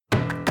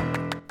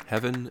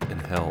Heaven and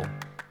hell.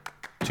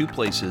 Two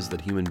places that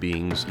human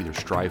beings either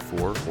strive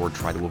for or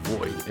try to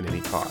avoid at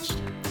any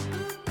cost.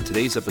 In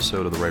today's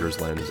episode of The Writer's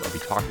Lens, I'll be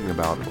talking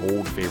about an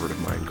old favorite of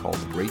mine called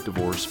The Great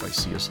Divorce by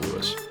C.S.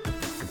 Lewis,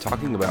 and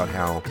talking about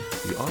how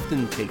we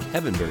often take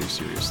heaven very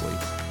seriously,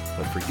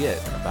 but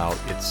forget about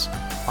its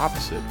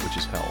opposite, which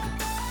is hell.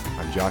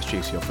 I'm Josh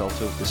J.C.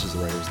 Felto, this is The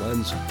Writer's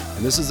Lens,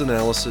 and this is an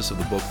analysis of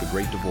the book The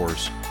Great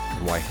Divorce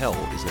and why hell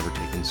is never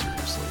taken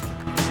seriously.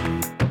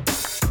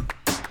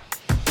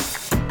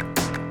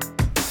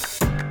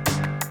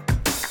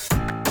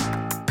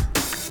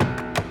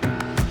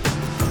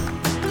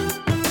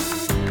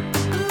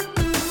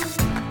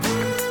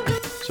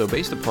 So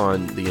based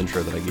upon the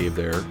intro that I gave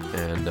there,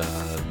 and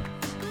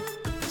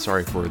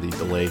sorry for the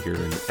delay here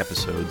in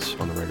episodes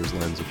on The Writer's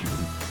Lens if you've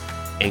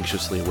been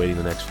anxiously awaiting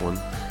the next one.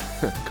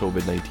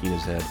 COVID-19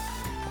 has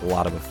had a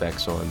lot of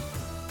effects on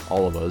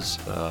all of us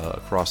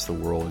across the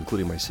world,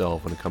 including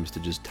myself, when it comes to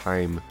just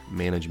time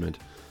management.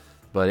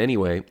 But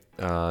anyway,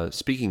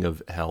 speaking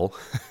of hell,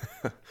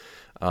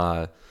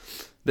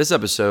 this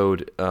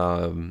episode,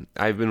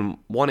 I've been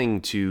wanting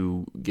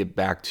to get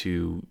back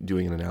to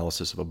doing an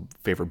analysis of a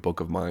favorite book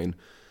of mine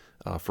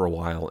for a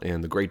while,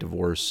 and The Great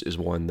Divorce is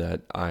one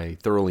that I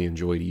thoroughly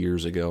enjoyed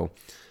years ago,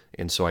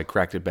 and so I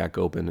cracked it back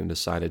open and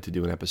decided to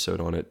do an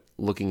episode on it,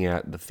 looking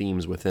at the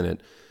themes within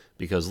it,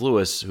 because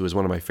Lewis, who is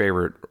one of my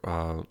favorite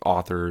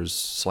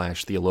authors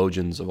 /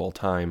 theologians of all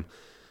time,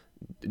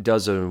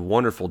 does a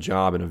wonderful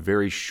job in a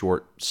very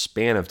short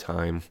span of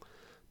time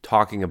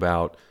talking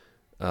about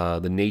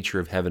the nature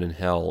of heaven and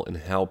hell and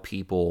how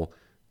people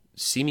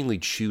seemingly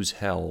choose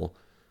hell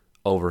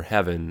over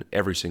heaven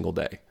every single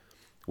day,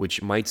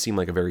 which might seem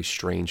like a very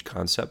strange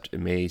concept. It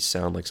may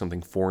sound like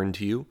something foreign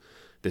to you,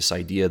 this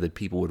idea that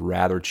people would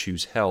rather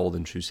choose hell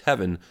than choose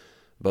heaven.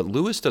 But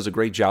Lewis does a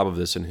great job of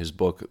this in his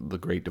book, The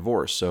Great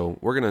Divorce. So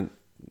we're going to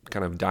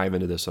kind of dive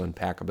into this and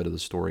unpack a bit of the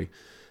story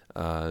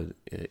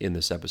in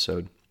this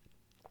episode.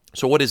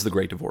 So what is The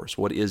Great Divorce?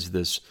 What is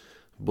this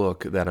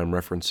book that I'm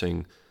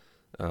referencing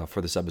for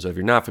this episode? If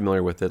you're not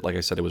familiar with it, like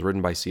I said, it was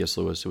written by C.S.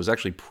 Lewis. It was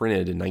actually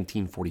printed in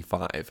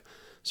 1945.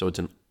 So it's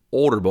an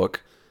older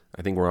book.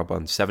 I think we're up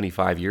on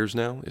 75 years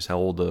now is how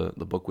old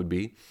the book would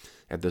be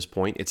at this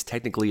point. It's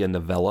technically a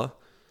novella.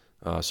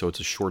 So it's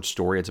a short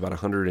story. It's about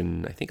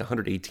 118,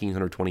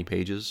 120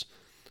 pages,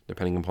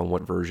 depending upon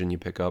what version you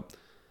pick up.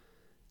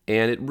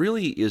 And it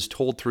really is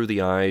told through the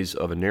eyes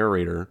of a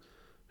narrator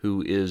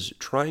who is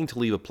trying to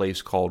leave a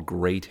place called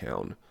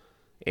Greytown.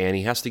 And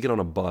he has to get on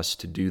a bus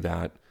to do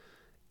that.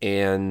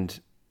 And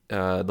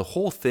the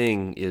whole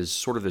thing is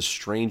sort of this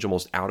strange,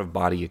 almost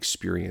out-of-body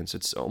experience.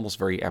 It's almost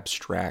very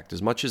abstract.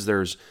 As much as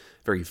there's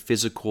very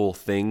physical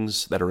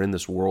things that are in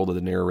this world that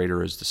the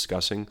narrator is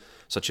discussing,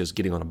 such as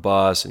getting on a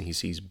bus and he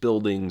sees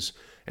buildings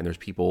and there's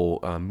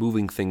people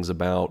moving things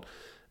about,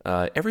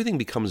 everything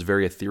becomes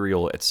very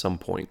ethereal at some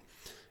point.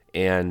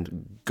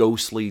 And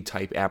ghostly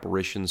type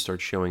apparitions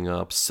start showing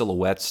up,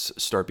 silhouettes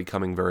start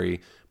becoming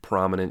very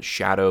prominent,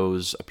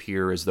 shadows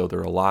appear as though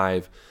they're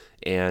alive,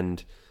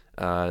 and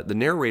the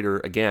narrator,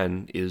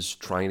 again, is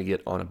trying to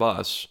get on a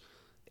bus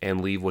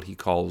and leave what he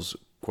calls,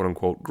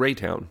 quote-unquote,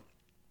 Greytown.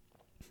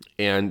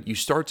 And you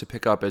start to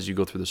pick up as you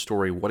go through the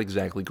story what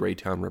exactly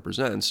Greytown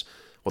represents,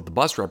 what the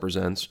bus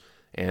represents,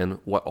 and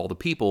what all the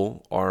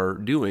people are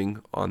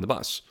doing on the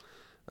bus.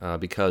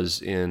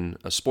 Because in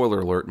a spoiler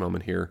alert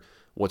moment here,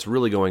 what's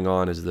really going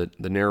on is that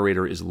the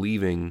narrator is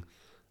leaving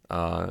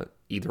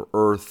either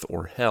Earth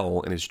or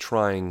hell and is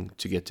trying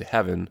to get to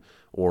heaven,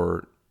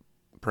 or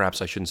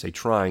perhaps I shouldn't say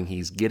trying,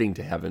 he's getting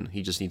to heaven.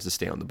 He just needs to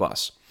stay on the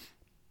bus.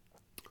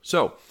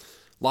 So,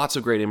 lots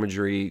of great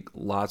imagery,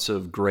 lots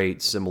of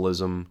great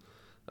symbolism,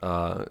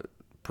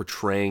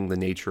 portraying the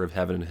nature of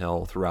heaven and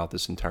hell throughout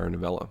this entire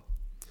novella,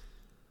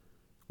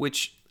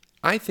 which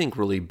I think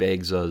really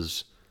begs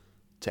us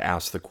to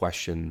ask the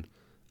question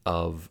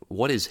of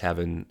what is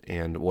heaven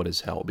and what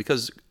is hell?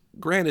 Because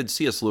granted,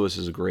 C.S. Lewis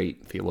is a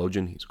great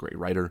theologian, he's a great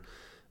writer.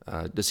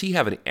 Does he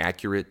have an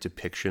accurate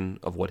depiction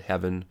of what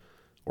heaven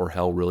or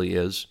hell really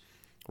is,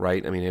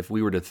 right? I mean, if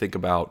we were to think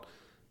about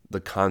the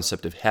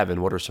concept of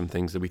heaven, what are some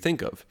things that we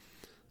think of?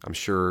 I'm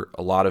sure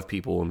a lot of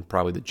people in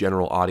probably the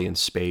general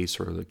audience space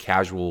or the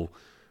casual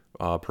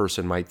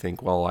person might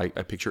think, well, I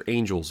picture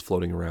angels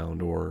floating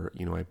around, or,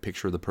 I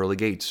picture the pearly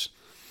gates,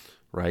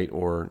 right?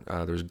 Or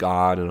there's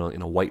God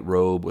in a white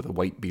robe with a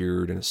white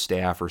beard and a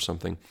staff or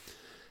something.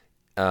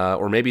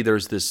 Or maybe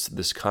there's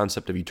this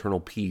concept of eternal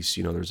peace.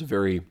 There's a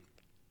very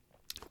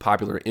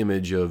popular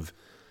image of,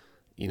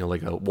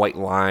 like a white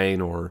line,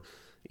 or,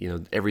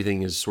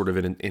 everything is sort of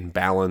in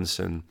balance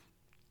and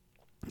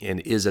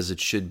is as it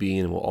should be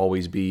and will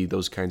always be,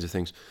 those kinds of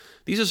things.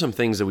 These are some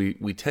things that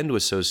we tend to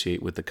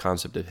associate with the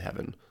concept of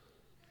heaven.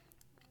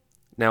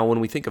 Now,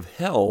 when we think of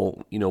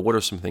hell, what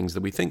are some things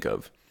that we think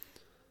of?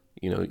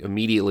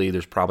 Immediately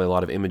there's probably a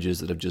lot of images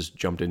that have just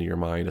jumped into your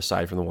mind,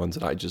 aside from the ones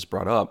that I just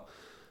brought up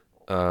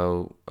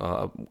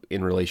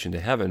in relation to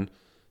heaven.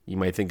 You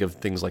might think of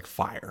things like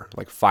fire.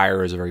 Like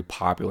fire is a very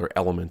popular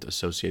element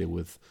associated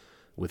with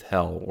with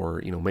hell,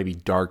 or maybe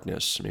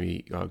darkness.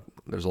 Maybe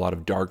there's a lot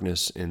of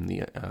darkness in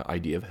the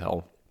idea of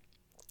hell.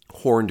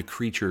 Horned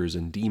creatures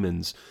and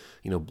demons,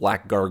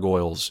 black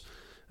gargoyles,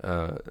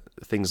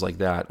 things like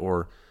that,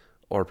 or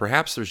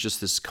perhaps there's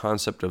just this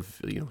concept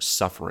of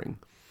suffering.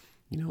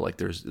 Like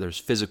there's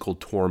physical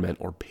torment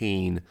or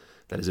pain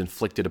that is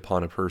inflicted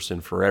upon a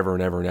person forever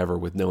and ever and ever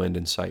with no end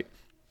in sight.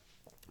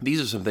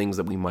 These are some things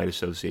that we might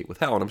associate with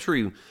hell, and I'm sure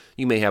you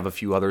may have a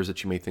few others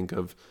that you may think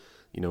of.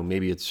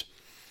 Maybe it's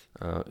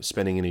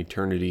spending an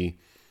eternity,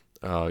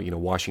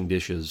 washing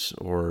dishes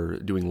or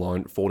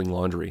folding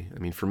laundry. I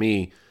mean, for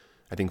me,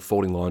 I think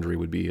folding laundry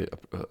would be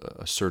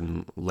a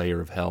certain layer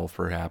of hell,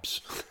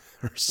 perhaps,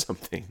 or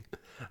something.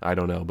 I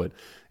don't know, but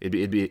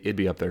it'd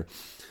be up there.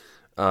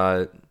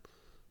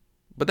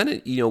 But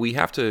then we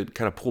have to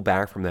kind of pull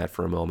back from that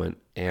for a moment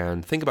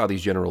and think about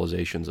these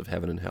generalizations of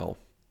heaven and hell,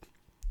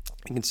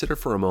 and consider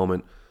for a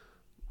moment,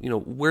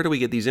 where do we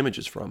get these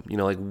images from?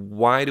 Like,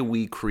 why do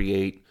we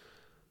create,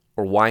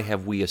 or why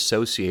have we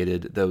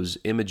associated those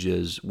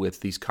images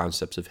with these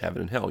concepts of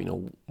heaven and hell?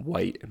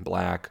 White and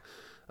black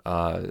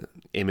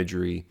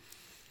imagery,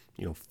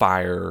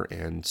 fire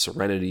and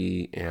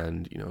serenity,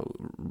 and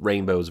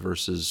rainbows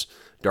versus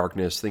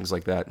darkness, things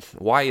like that.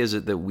 Why is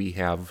it that we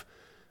have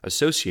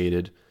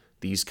associated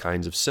these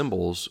kinds of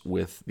symbols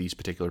with these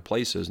particular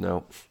places?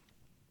 Now,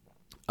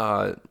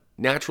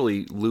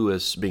 naturally,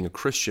 Lewis, being a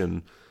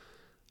Christian,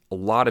 a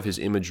lot of his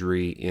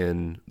imagery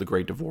in The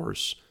Great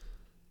Divorce,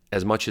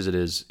 as much as it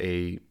is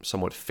a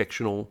somewhat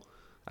fictional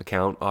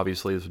account,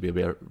 obviously this would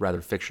be a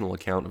rather fictional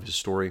account of his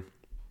story,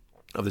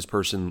 of this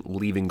person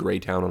leaving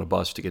Greytown on a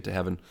bus to get to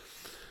heaven.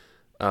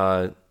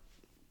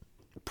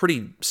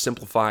 Pretty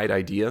simplified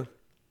idea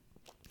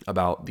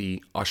about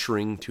the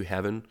ushering to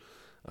heaven,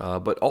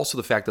 but also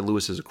the fact that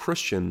Lewis is a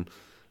Christian.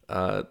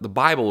 The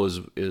Bible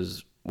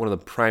is one of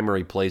the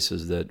primary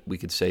places that we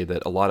could say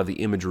that a lot of the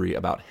imagery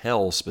about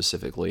hell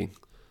specifically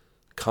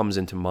comes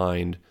into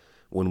mind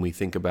when we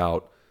think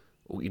about,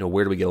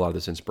 where do we get a lot of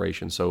this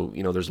inspiration? So,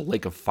 there's a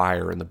lake of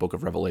fire in the book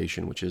of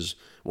Revelation, which is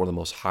one of the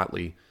most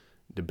hotly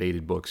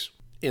debated books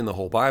in the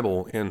whole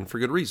Bible, and for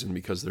good reason,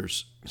 because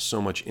there's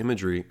so much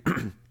imagery.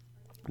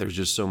 There's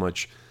just so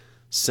much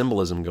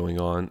symbolism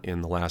going on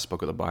in the last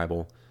book of the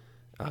Bible,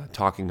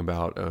 talking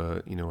about,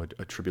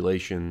 a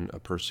tribulation, a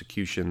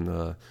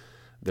persecution.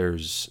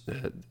 There's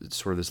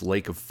sort of this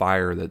lake of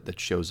fire that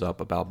shows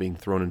up about being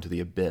thrown into the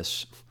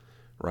abyss,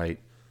 right?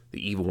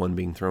 The evil one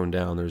being thrown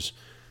down. There's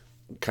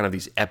kind of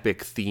these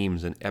epic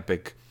themes and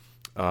epic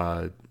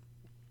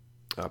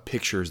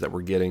pictures that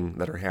we're getting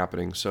that are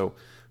happening. So,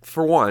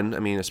 for one, I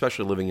mean,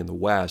 especially living in the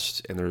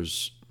West, and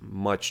there's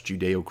much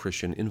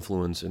Judeo-Christian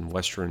influence in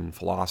Western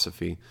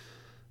philosophy,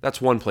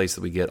 that's one place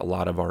that we get a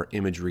lot of our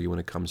imagery when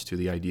it comes to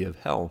the idea of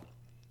hell.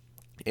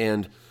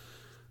 And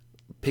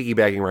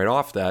piggybacking right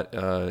off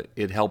that,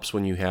 it helps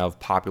when you have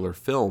popular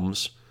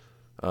films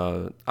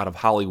out of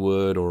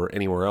Hollywood or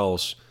anywhere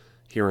else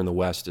here in the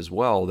West as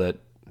well that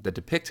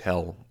depict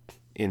hell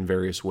in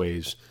various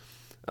ways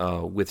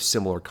with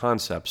similar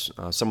concepts.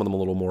 Some of them a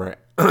little more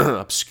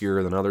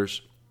obscure than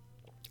others.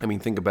 I mean,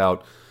 think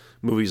about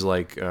movies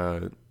like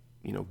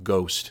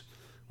Ghost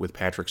with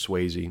Patrick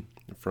Swayze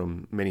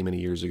from many, many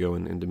years ago,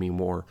 and Demi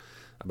Moore,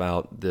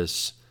 about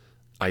this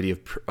idea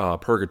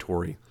of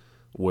purgatory,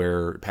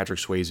 where Patrick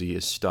Swayze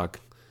is stuck.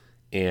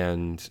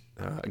 And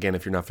again,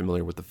 if you're not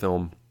familiar with the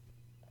film,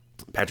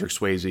 Patrick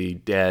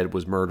Swayze, dead,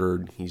 was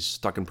murdered. He's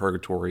stuck in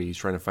purgatory. He's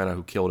trying to find out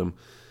who killed him.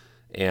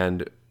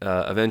 And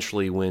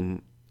eventually,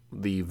 when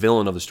the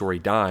villain of the story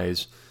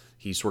dies,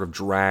 he's sort of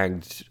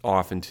dragged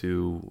off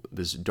into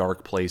this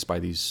dark place by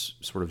these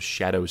sort of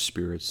shadow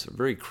spirits.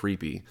 Very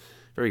creepy,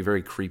 very,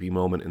 very creepy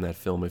moment in that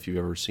film, if you've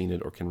ever seen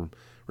it or can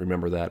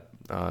remember that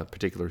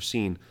particular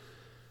scene.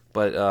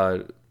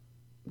 But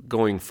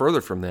going further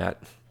from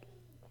that,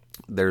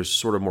 there's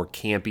sort of more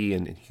campy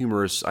and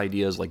humorous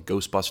ideas like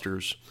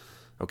Ghostbusters,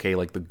 okay,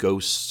 like the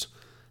ghosts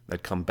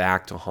that come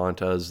back to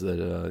haunt us that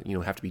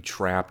have to be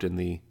trapped in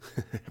the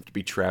have to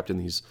be trapped in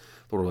these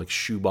little like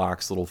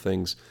shoebox little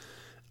things.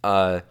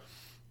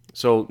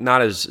 So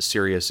not as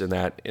serious in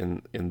that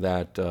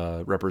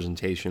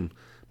representation,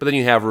 but then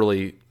you have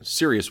really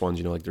serious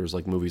ones. Like there's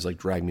like movies like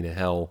Drag Me to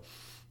Hell,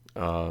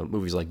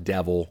 movies like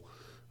Devil,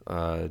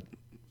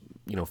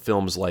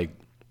 films like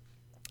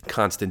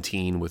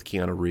Constantine with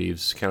Keanu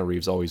Reeves. Keanu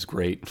Reeves always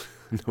great,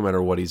 no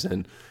matter what he's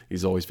in.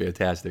 He's always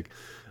fantastic.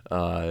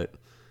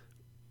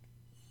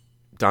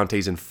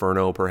 Dante's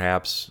Inferno,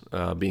 perhaps,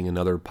 being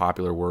another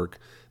popular work.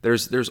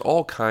 There's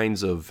all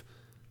kinds of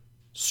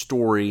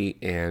story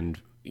and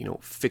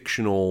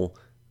fictional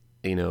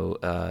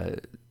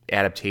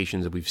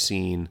adaptations that we've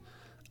seen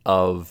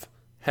of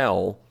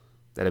hell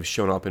that have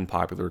shown up in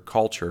popular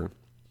culture.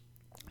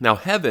 Now,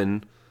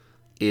 heaven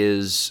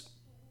is,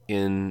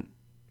 in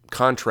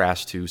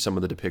contrast to some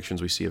of the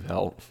depictions we see of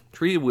hell,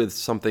 treated with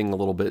something a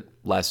little bit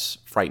less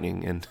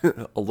frightening and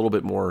a little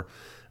bit more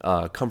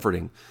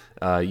comforting.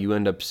 You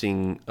end up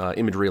seeing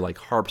imagery like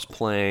harps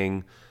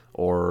playing,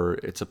 or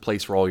it's a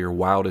place where all your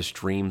wildest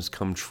dreams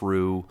come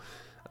true.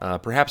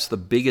 Perhaps the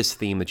biggest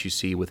theme that you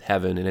see with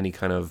heaven in any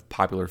kind of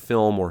popular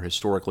film or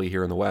historically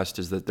here in the West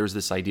is that there's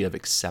this idea of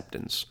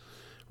acceptance,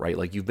 right?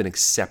 Like you've been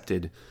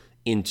accepted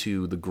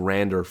into the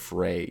grander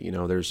fray.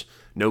 There's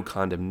no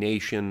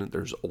condemnation.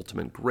 There's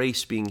ultimate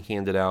grace being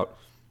handed out.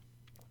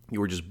 You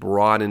were just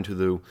brought into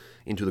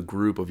the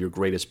group of your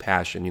greatest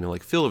passion.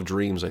 Like Field of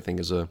Dreams, I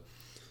think, is a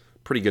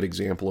pretty good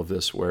example of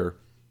this, where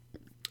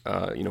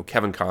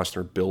Kevin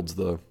Costner builds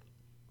the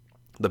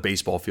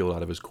baseball field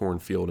out of his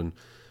cornfield, and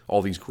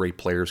all these great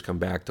players come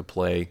back to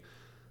play,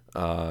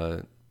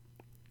 on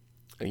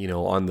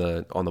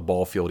the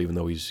ball field, even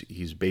though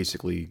he's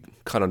basically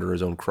cut under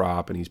his own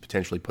crop and he's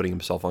potentially putting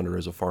himself under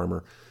as a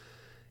farmer.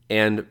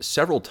 And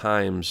several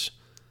times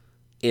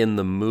in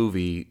the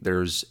movie,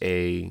 there's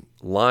a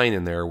line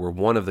in there where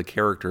one of the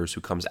characters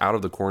who comes out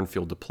of the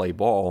cornfield to play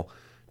ball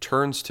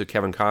turns to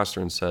Kevin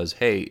Costner and says,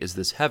 "Hey, is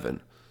this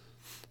heaven?"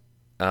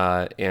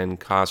 And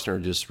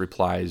Costner just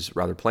replies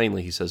rather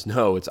plainly. He says,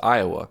 "No, it's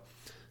Iowa."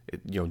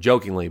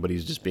 Jokingly, but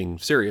he's just being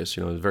serious.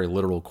 It's a very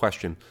literal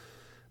question.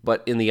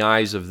 But in the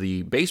eyes of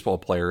the baseball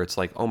player, it's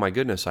like, oh my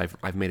goodness,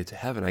 I've made it to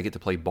heaven. I get to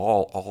play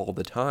ball all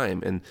the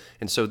time. And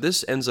so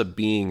this ends up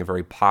being a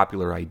very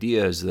popular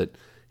idea, is that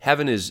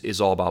heaven is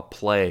all about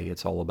play.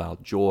 It's all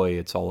about joy.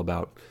 It's all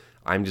about,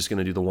 I'm just going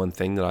to do the one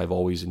thing that I've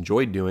always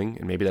enjoyed doing,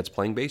 and maybe that's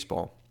playing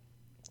baseball.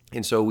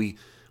 And so we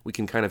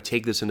can kind of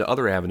take this into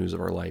other avenues of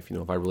our life.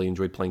 If I really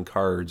enjoyed playing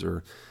cards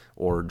or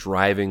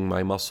driving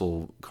my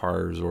muscle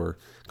cars or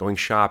going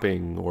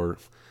shopping or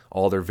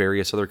all their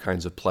various other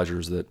kinds of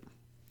pleasures that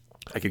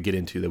I could get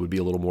into that would be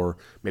a little more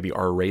maybe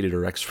R-rated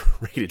or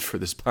X-rated for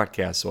this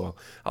podcast. So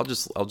I'll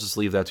just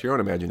leave that to your own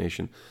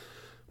imagination.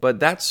 But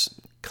that's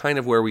kind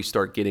of where we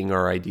start getting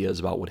our ideas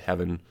about what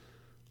heaven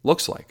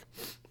looks like,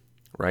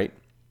 right?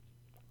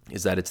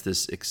 Is that it's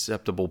this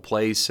acceptable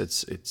place.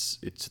 It's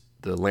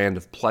the land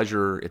of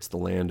pleasure. It's the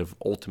land of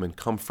ultimate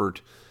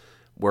comfort.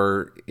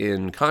 Where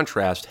in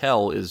contrast,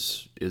 hell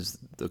is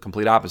the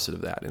complete opposite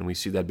of that, and we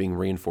see that being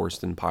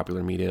reinforced in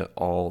popular media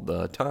all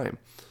the time.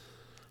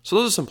 So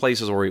those are some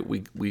places where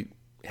we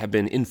have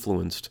been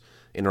influenced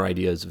in our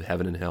ideas of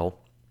heaven and hell,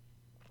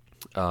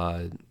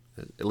 at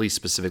least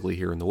specifically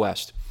here in the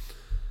West.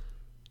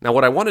 Now,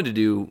 what I wanted to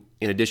do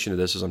in addition to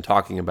this, as I'm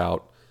talking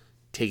about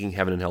taking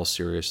heaven and hell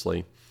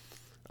seriously,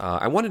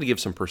 I wanted to give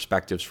some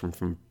perspectives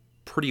from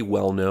pretty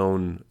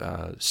well-known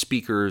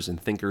speakers and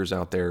thinkers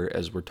out there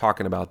as we're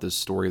talking about this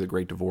story of the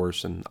Great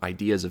Divorce and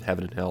ideas of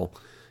heaven and hell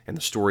and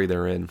the story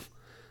therein,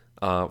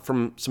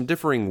 from some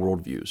differing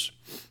worldviews.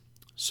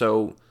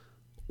 So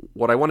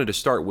what I wanted to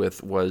start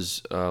with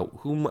was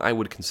whom I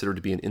would consider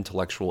to be an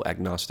intellectual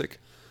agnostic.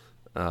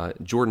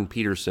 Jordan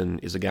Peterson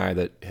is a guy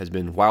that has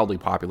been wildly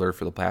popular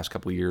for the past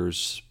couple of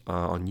years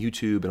on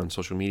YouTube and on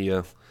social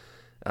media.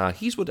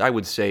 He's what I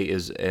would say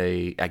is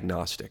a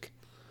agnostic.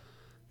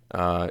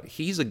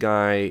 He's a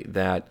guy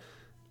that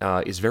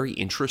is very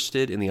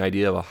interested in the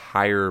idea of a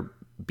higher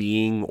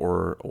being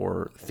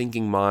or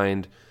thinking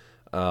mind,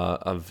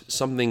 of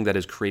something that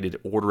has created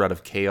order out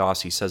of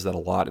chaos. He says that a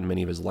lot in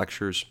many of his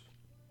lectures.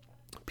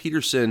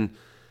 Peterson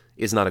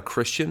is not a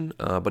Christian,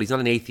 but he's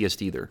not an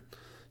atheist either.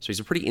 So he's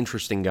a pretty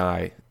interesting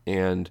guy.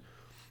 And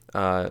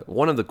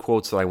one of the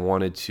quotes that I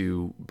wanted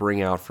to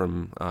bring out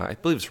from, I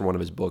believe it's from one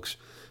of his books,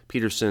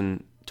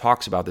 Peterson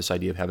talks about this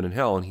idea of heaven and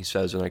hell, and he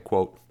says, and I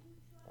quote,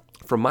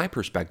 "From my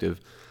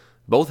perspective,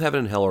 both heaven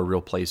and hell are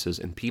real places,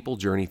 and people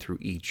journey through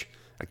each,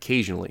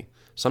 occasionally,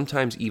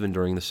 sometimes even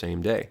during the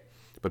same day.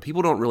 But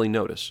people don't really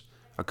notice.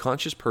 A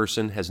conscious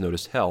person has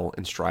noticed hell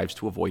and strives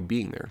to avoid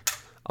being there.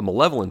 A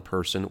malevolent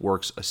person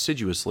works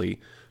assiduously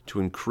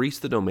to increase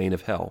the domain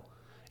of hell.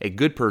 A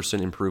good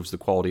person improves the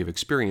quality of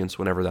experience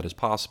whenever that is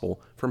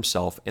possible for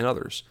himself and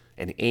others,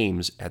 and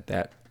aims at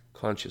that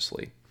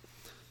consciously."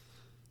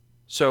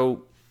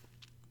 So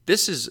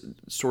this is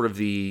sort of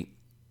the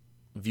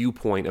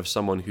viewpoint of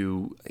someone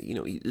who,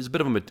 is a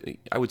bit of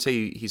I would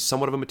say he's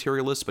somewhat of a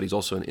materialist, but he's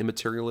also an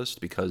immaterialist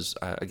because,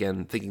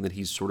 again, thinking that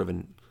he's sort of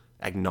an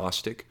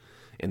agnostic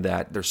in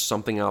that there's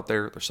something out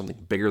there, there's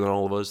something bigger than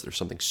all of us, there's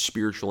something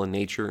spiritual in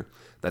nature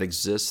that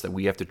exists that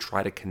we have to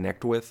try to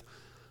connect with.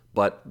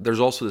 But there's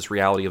also this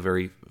reality of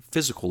very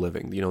physical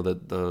living.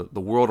 The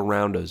world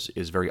around us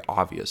is very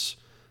obvious.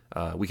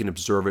 We can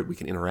observe it, we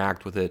can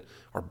interact with it,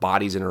 our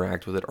bodies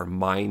interact with it, our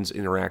minds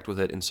interact with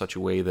it in such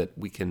a way that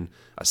we can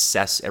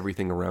assess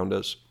everything around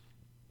us.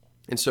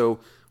 And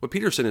so what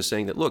Peterson is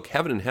saying that, look,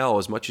 heaven and hell,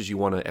 as much as you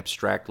want to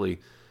abstractly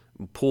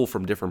pull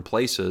from different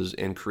places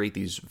and create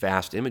these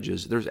vast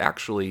images, there's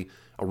actually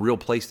a real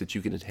place that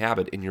you can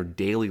inhabit in your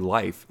daily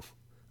life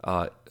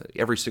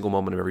every single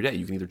moment of every day.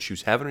 You can either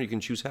choose heaven or you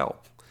can choose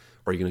hell.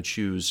 Or you're going to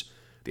choose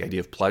the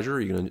idea of pleasure, or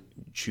you're going to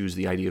choose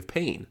the idea of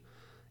pain.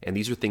 And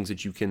these are things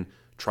that you can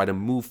try to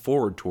move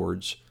forward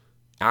towards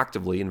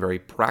actively in very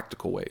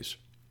practical ways.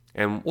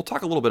 And we'll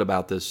talk a little bit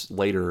about this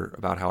later,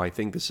 about how I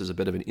think this is a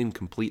bit of an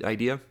incomplete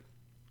idea.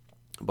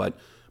 But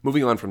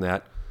moving on from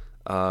that,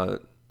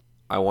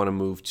 I want to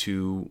move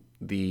to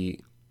the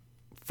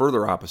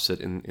further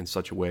opposite in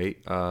such a way,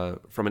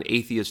 from an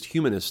atheist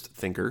humanist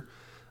thinker,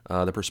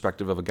 the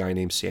perspective of a guy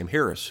named Sam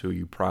Harris, who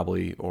you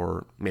probably,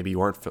 or maybe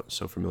you aren't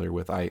so familiar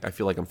with. I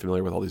feel like I'm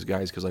familiar with all these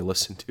guys because I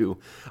listen to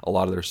a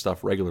lot of their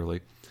stuff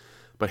regularly.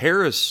 But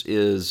Harris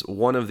is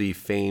one of the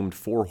famed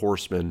four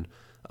horsemen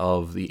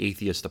of the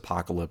atheist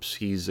apocalypse.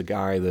 He's a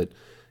guy that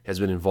has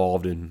been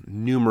involved in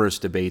numerous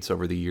debates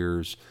over the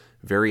years,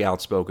 very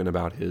outspoken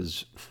about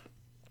his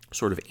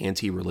sort of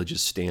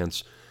anti-religious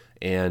stance.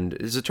 And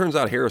as it turns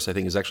out, Harris, I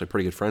think, is actually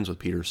pretty good friends with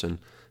Peterson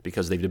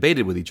because they've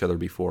debated with each other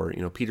before.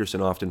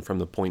 Peterson often from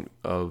the point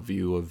of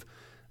view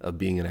of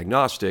being an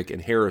agnostic,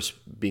 and Harris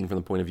being from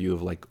the point of view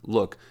of like,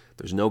 look,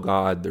 there's no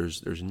God,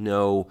 there's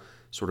no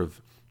sort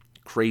of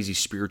crazy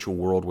spiritual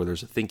world where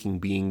there's a thinking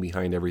being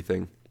behind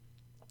everything.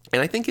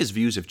 And I think his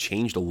views have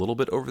changed a little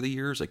bit over the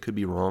years. I could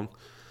be wrong.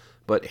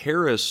 But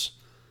Harris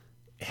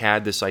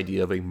had this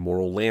idea of a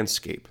moral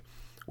landscape,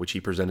 which he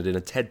presented in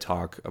a TED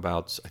Talk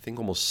about, I think,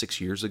 almost 6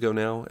 years ago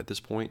now at this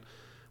point,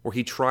 where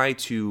he tried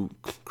to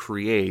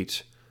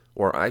create,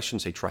 or I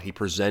shouldn't say try, he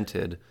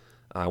presented,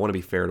 I want to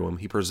be fair to him,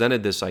 he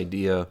presented this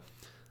idea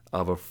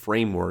of a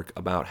framework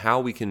about how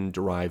we can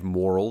derive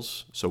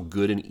morals, so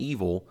good and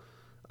evil,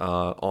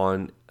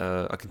 on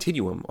a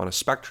continuum, on a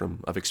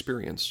spectrum of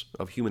experience,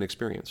 of human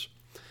experience.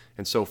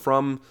 And so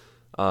from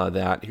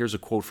that, here's a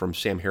quote from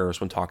Sam Harris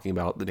when talking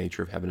about the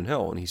nature of heaven and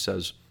hell, and he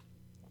says,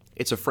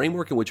 "It's a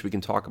framework in which we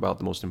can talk about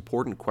the most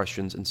important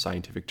questions in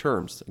scientific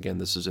terms." Again,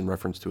 this is in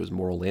reference to his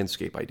moral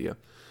landscape idea.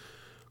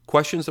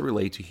 Questions that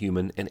relate to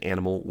human and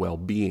animal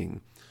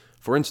well-being.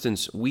 For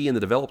instance, we in the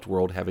developed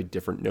world have a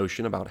different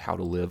notion about how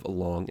to live a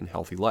long and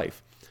healthy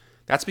life.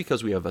 That's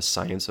because we have a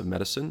science of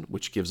medicine,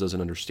 which gives us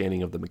an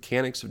understanding of the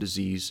mechanics of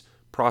disease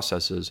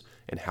processes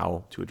and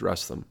how to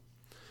address them.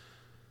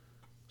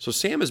 So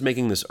Sam is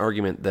making this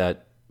argument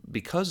that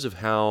because of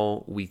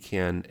how we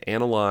can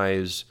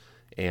analyze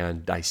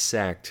and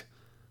dissect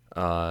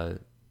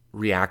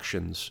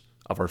reactions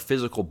of our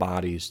physical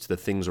bodies to the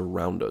things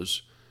around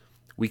us,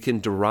 we can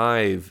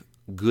derive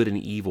good and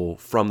evil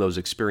from those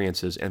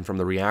experiences and from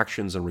the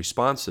reactions and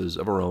responses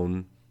of our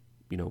own,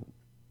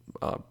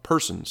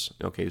 persons.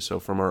 Okay, so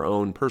from our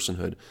own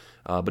personhood.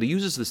 But he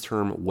uses this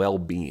term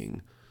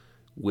well-being,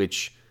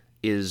 which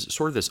is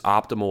sort of this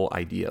optimal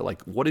idea.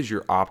 Like, what is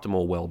your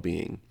optimal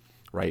well-being?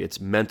 Right? It's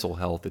mental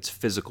health, it's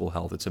physical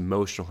health, it's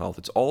emotional health.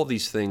 It's all of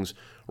these things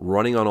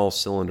running on all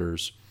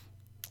cylinders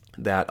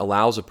that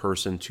allows a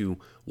person to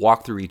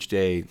walk through each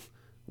day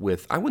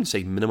with, I wouldn't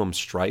say minimum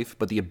strife,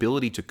 but the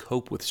ability to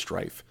cope with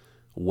strife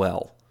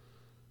well.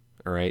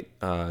 All right?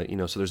 So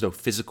there's no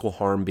physical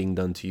harm being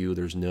done to you.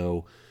 There's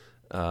no,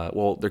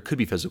 there could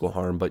be physical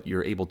harm, but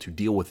you're able to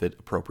deal with it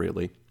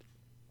appropriately.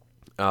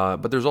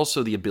 But there's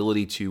also the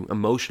ability to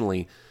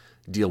emotionally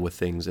deal with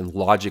things and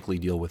logically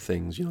deal with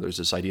things. There's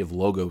this idea of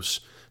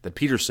logos that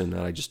Peterson,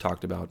 that I just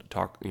talked about,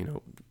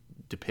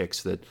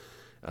 depicts that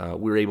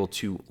we're able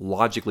to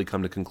logically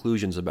come to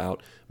conclusions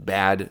about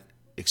bad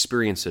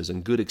experiences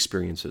and good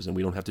experiences, and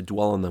we don't have to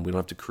dwell on them. We don't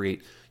have to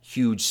create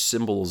huge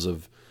symbols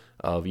of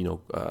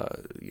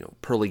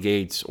pearly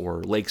gates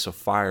or lakes of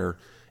fire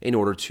in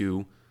order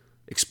to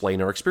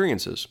explain our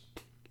experiences.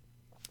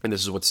 And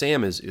this is what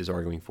Sam is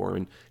arguing for.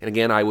 And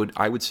again, I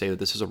would say that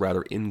this is a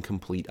rather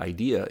incomplete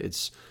idea.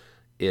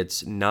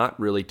 It's not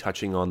really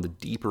touching on the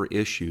deeper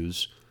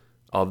issues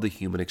of the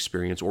human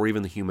experience or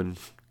even the human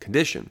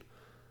condition.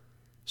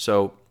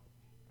 So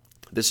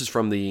this is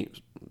from the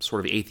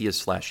sort of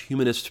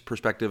atheist/humanist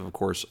perspective. Of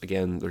course,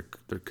 again,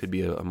 there could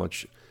be a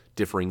much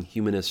differing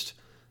humanist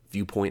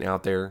viewpoint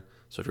out there.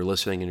 So if you're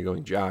listening and you're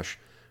going, Josh,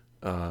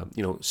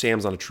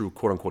 Sam's not a true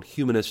quote-unquote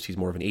humanist. He's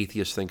more of an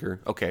atheist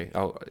thinker. Okay,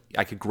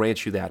 I could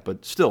grant you that.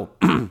 But still,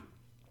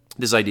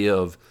 this idea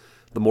of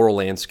the moral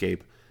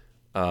landscape,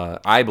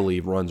 I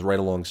believe, runs right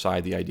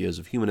alongside the ideas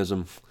of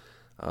humanism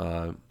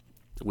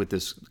with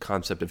this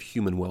concept of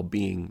human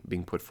well-being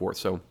being put forth.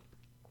 So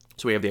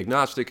we have the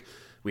agnostic,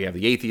 we have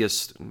the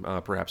atheist,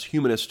 perhaps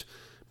humanist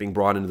being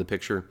brought into the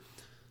picture.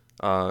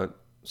 So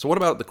what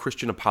about the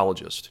Christian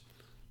apologist?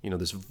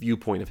 This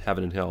viewpoint of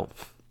heaven and hell.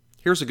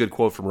 Here's a good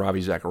quote from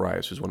Ravi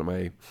Zacharias, who's one of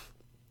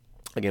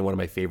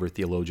my favorite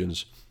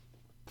theologians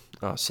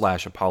 /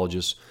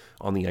 apologists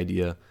on the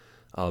idea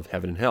of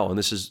heaven and hell. And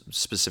this is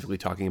specifically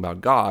talking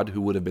about God,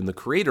 who would have been the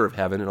creator of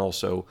heaven and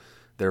also,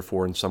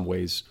 therefore, in some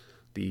ways,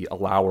 the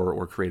allower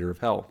or creator of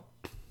hell.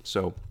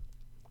 So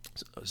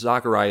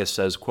Zacharias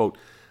says, quote,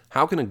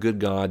 "How can a good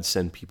God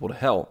send people to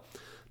hell?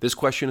 This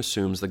question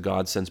assumes that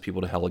God sends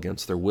people to hell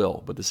against their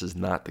will, but this is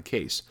not the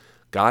case.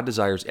 God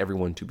desires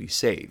everyone to be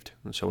saved."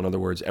 So in other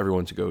words,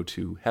 everyone to go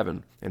to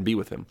heaven and be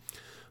with him.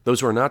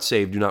 "Those who are not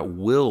saved do not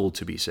will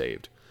to be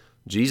saved.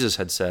 Jesus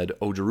had said,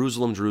 'O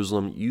Jerusalem,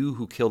 Jerusalem, you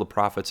who kill the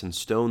prophets and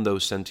stone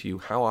those sent to you,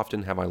 how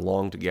often have I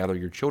longed to gather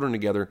your children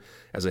together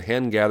as a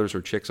hen gathers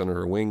her chicks under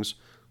her wings,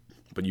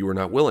 but you were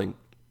not willing.'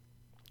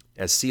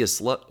 As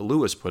C.S.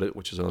 Lewis put it,"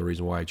 which is another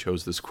reason why I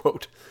chose this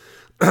quote,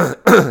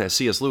 as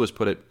C.S. Lewis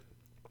put it,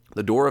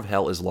 "The door of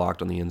hell is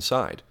locked on the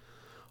inside.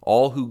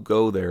 All who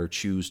go there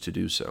choose to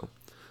do so."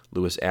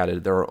 Lewis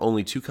added, "There are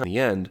only two kinds. In the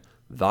end,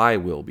 thy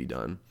will be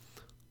done.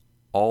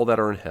 All that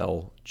are in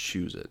hell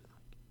choose it."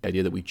 The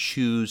idea that we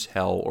choose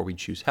hell or we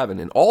choose heaven.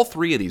 And all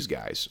three of these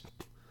guys,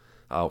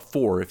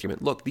 four, if you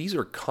look, these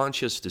are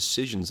conscious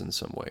decisions in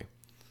some way.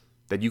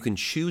 That you can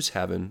choose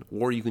heaven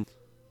or you can.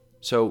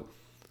 So,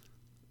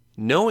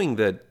 knowing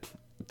that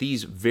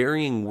these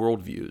varying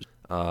worldviews,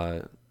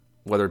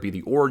 whether it be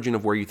the origin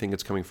of where you think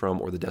it's coming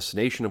from or the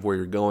destination of where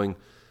you're going,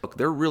 look,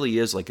 there really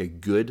is like a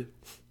good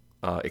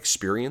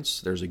experience.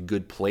 There's a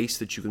good place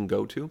that you can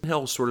go to.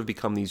 Hell sort of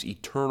become these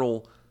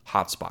eternal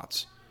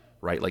hotspots,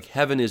 right? Like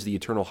heaven is the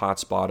eternal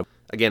hotspot.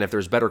 Again, if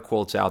there's better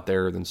quotes out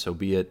there, then so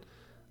be it.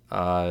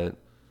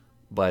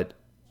 But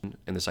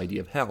and this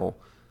idea of hell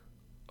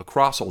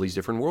across all these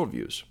different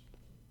worldviews,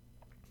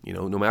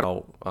 no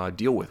matter how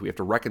deal with, we have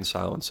to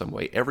reconcile in some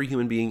way. Every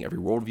human being, every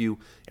worldview,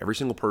 every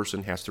single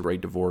person has to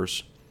write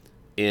divorce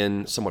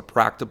in somewhat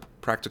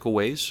practical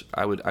ways,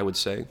 I would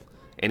say.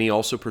 And he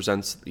also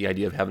presents the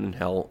idea of heaven and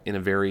hell in a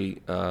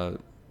very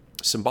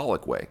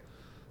symbolic way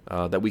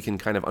that we can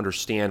kind of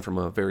understand from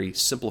a very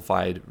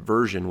simplified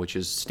version, which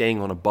is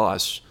staying on a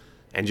bus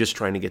and just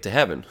trying to get to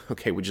heaven,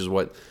 okay, which is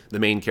what the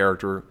main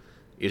character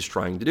is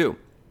trying to do.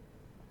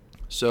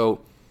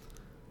 So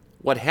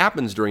what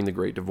happens during the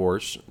Great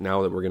Divorce,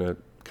 now that we're going to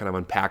kind of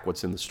unpack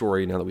what's in the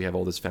story, now that we have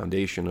all this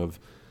foundation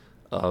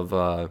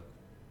of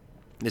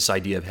this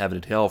idea of heaven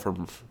and hell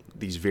from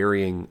these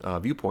varying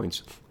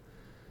viewpoints,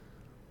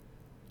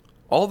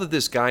 all that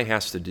this guy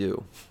has to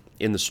do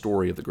in the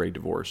story of the Great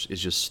Divorce is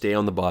just stay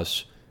on the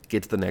bus,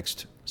 get to the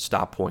next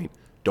stop point,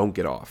 don't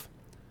get off.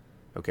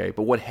 Okay,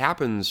 but what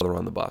happens when they're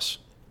on the bus?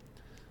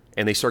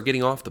 And they start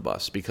getting off the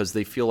bus because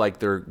they feel like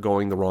they're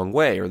going the wrong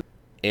way.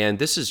 And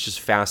this is just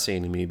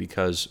fascinating to me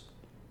because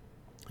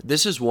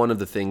this is one of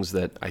the things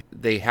that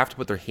they have to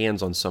put their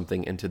hands on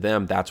something, and to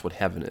them, that's what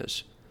heaven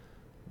is.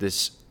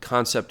 This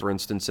concept, for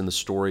instance, in the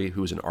story,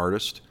 who's an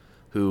artist,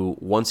 who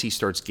once he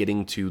starts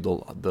getting to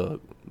the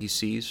he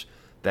sees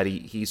that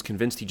he's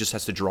convinced he just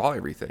has to draw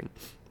everything.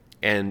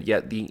 And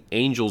yet the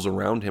angels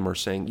around him are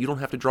saying, you don't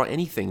have to draw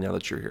anything now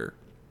that you're here.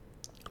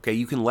 Okay,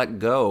 you can let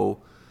go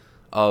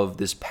of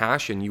this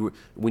passion.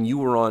 When you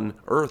were on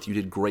earth, you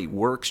did great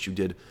works, you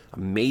did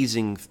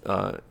amazing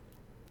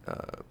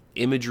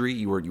imagery,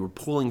 you were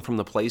pulling from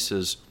the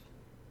places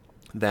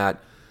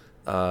that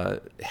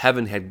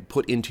heaven had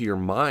put into your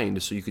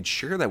mind so you could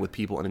share that with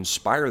people and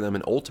inspire them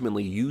and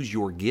ultimately use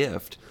your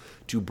gift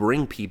to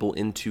bring people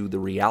into the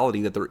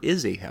reality that there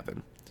is a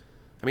heaven.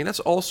 I mean,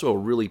 that's also a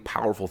really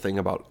powerful thing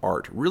about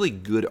art. Really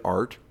good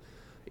art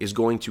is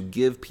going to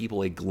give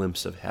people a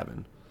glimpse of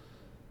heaven,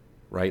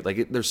 right?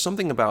 Like there's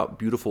something about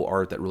beautiful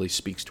art that really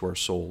speaks to our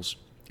souls.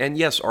 And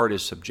yes, art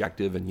is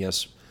subjective, and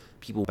yes,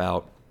 people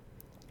about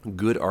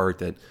good art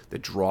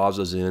that draws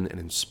us in and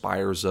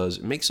inspires us.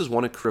 It makes us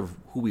want to crave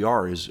who we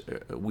are.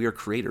 We are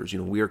creators.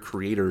 We are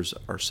creators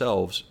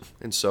ourselves.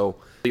 And so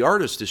the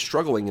artist is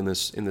struggling in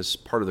this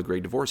part of the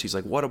Great Divorce. He's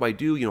like, what do I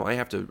do? I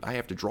have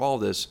to draw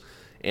this.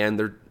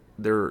 And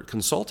they're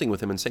consulting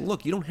with him and saying,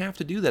 look, you don't have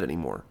to do that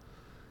anymore.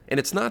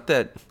 And it's not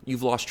that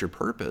you've lost your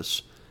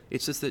purpose.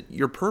 It's just that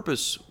your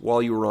purpose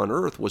while you were on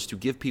earth was to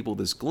give people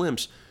this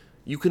glimpse.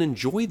 You can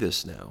enjoy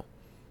this now.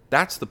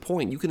 That's the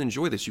point. You can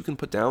enjoy this. You can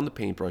put down the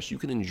paintbrush. You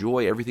can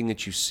enjoy everything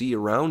that you see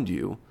around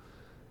you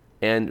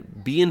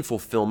and be in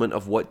fulfillment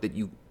of what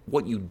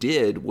you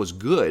did was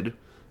good,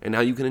 and now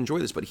you can enjoy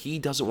this. But he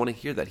doesn't want to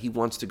hear that. He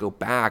wants to go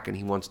back, and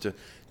he wants to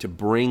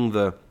bring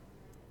the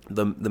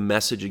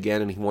message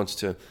again, and he wants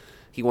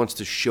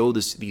to show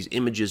these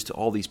images to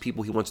all these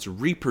people. He wants to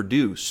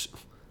reproduce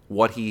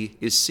what he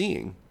is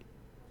seeing.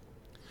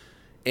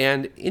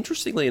 And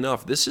interestingly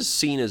enough, this is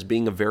seen as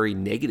being a very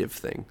negative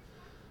thing.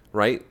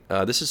 Right?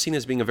 This is seen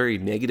as being a very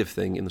negative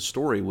thing in the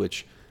story,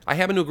 which I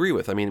happen to agree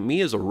with. I mean,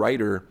 me as a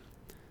writer,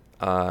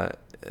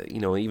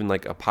 even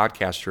like a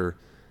podcaster,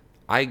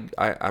 I'm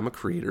a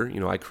creator.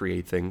 I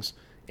create things.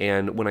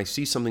 And when I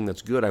see something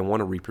that's good, I want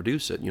to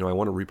reproduce it. I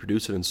want to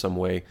reproduce it in some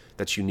way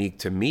that's unique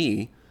to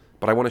me,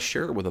 but I want to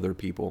share it with other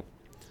people.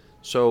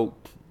 So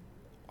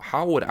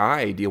how would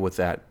I deal with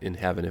that in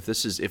heaven if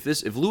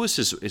Lewis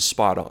is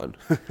spot on?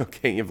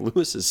 Okay, if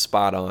Lewis is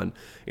spot on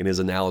in his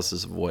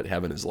analysis of what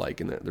heaven is like,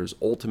 and that there's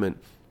ultimate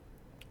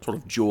sort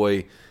of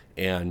joy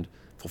and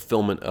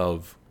fulfillment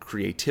of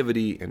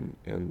creativity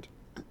and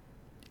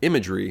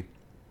imagery,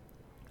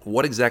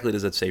 what exactly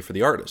does that say for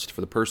the artist,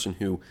 for the person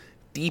who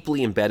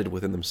deeply embedded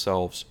within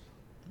themselves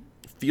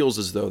feels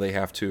as though they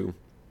have to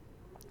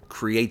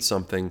create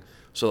something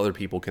so other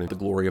people can have the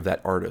glory of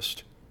that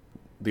artist?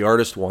 The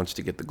artist wants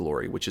to get the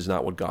glory, which is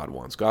not what God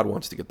wants. God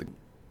wants to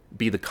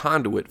be the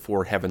conduit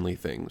for heavenly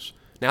things.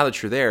 Now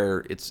that you're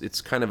there, it's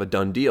kind of a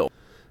done deal,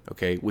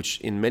 okay? Which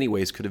in many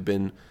ways could have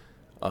been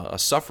a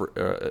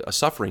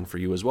suffering for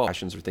you as well.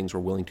 Passions or things we're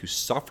willing to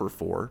suffer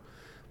for.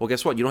 Well,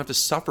 guess what? You don't have to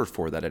suffer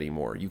for that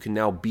anymore. You can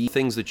now be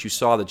things that you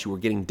saw that you were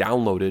getting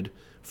downloaded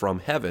from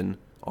heaven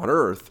on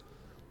earth.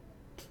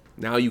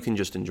 Now you can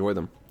just enjoy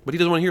them. But he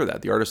doesn't want to hear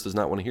that. The artist does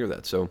not want to hear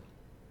that. So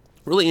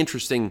really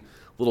interesting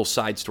little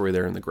side story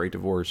there in the Great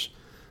Divorce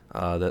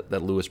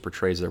that Lewis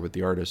portrays there with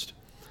the artist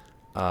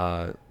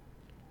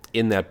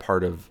in that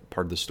part of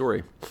the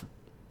story.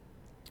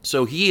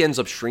 So he ends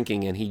up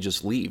shrinking and he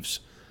just leaves.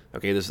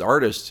 Okay, this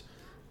artist,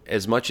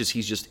 as much as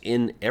he's just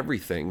in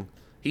everything,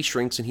 he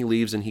shrinks and he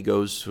leaves and he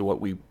goes to what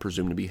we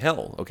presume to be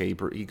hell. Okay,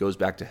 he goes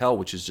back to hell,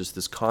 which is just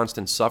this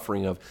constant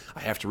suffering of,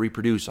 I have to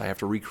reproduce, I have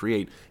to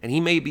recreate. And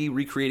he may be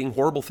recreating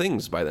horrible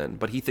things by then,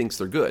 but he thinks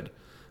they're good.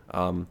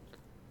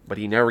 But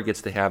he never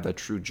gets to have that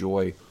true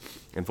joy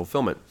and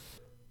fulfillment.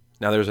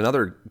 Now, there's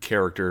another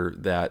character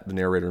that the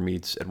narrator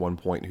meets at one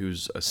point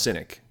who's a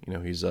cynic.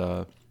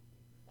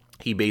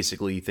 He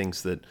basically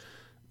thinks that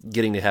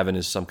getting to heaven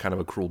is some kind of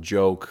a cruel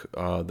joke,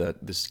 that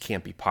this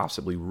can't be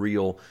possibly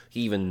real.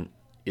 He even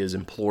is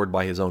implored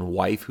by his own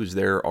wife, who's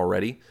there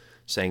already,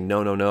 saying,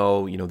 no,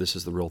 this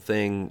is the real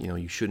thing.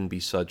 You shouldn't be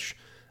such,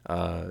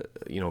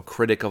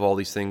 critic of all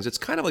these things. It's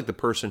kind of like the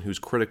person who's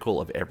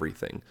critical of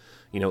everything.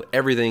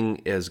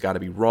 Everything has got to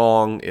be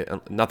wrong.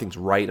 Nothing's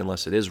right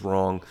unless it is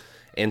wrong.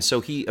 And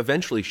so he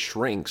eventually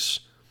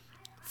shrinks.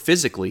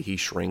 Physically, he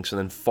shrinks and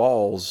then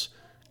falls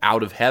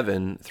out of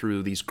heaven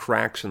through these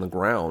cracks in the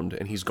ground,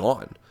 and he's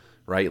gone,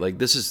 right? Like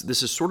this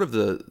is sort of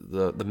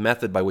the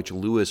method by which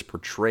Lewis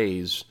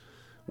portrays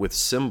with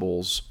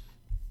symbols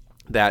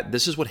that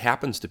this is what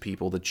happens to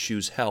people that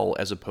choose hell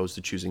as opposed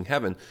to choosing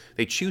heaven.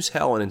 They choose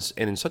hell, and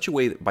in such a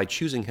way that by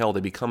choosing hell,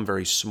 they become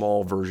very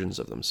small versions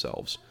of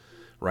themselves,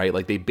 right?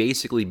 Like they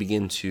basically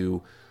begin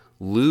to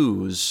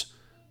lose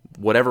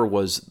whatever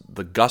was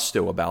the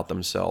gusto about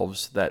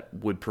themselves that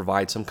would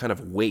provide some kind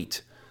of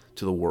weight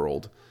to the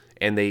world.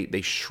 And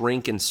they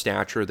shrink in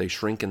stature, they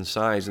shrink in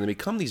size, and they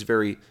become these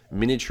very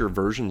miniature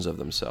versions of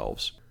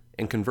themselves.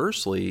 And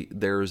conversely,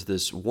 there's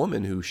this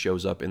woman who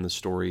shows up in the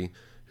story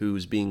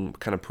who's being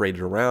kind of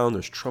paraded around.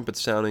 There's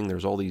trumpets sounding,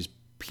 there's all these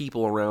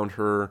people around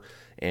her,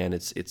 and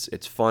it's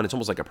fun. It's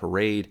almost like a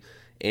parade.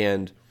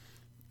 And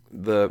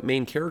the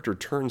main character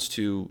turns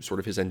to sort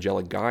of his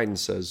angelic guide and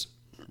says,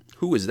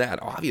 who is that?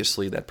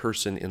 Obviously, that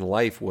person in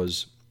life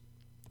was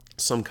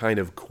some kind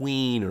of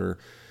queen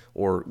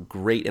or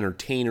great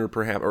entertainer,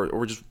 perhaps,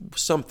 or just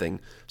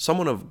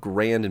someone of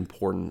grand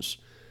importance.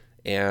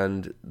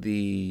 And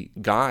the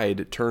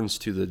guide turns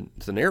to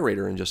the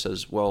narrator and just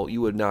says, well,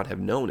 you would not have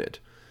known it,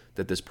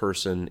 that this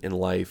person in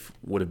life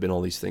would have been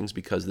all these things,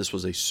 because this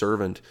was a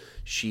servant.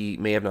 She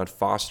may have not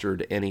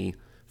fostered any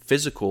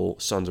physical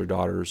sons or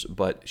daughters,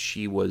 but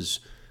she was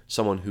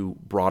someone who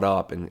brought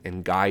up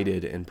and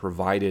guided and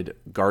provided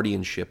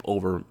guardianship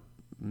over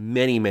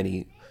many,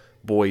 many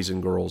boys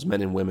and girls,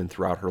 men and women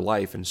throughout her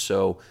life, and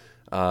so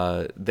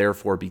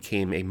therefore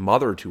became a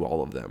mother to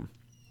all of them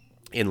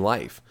in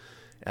life.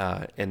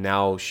 And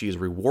now she is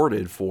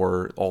rewarded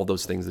for all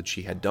those things that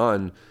she had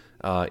done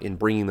in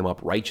bringing them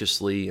up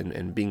righteously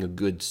and being a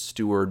good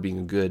steward, being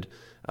a good,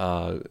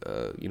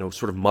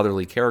 sort of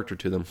motherly character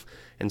to them.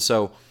 And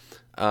so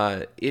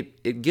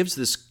it gives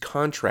this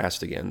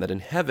contrast again that in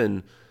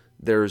heaven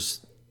there's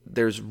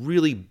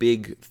really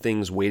big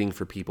things waiting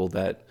for people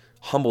that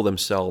humble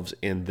themselves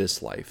in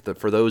this life. That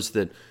for those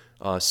that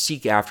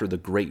seek after the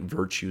great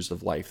virtues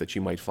of life that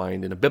you might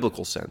find in a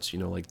biblical sense,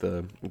 like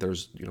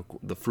there's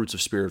the fruits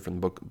of spirit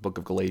from the book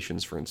of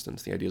Galatians, for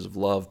instance, the ideas of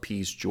love,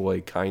 peace, joy,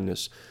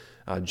 kindness,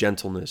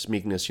 gentleness,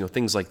 meekness,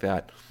 things like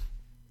that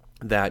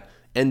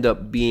end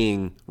up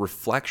being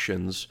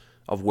reflections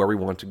of where we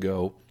want to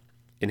go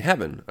in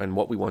heaven and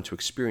what we want to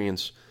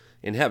experience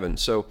in heaven.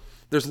 So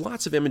there's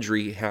lots of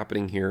imagery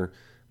happening here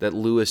that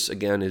Lewis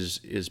again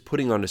is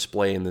putting on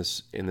display in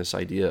this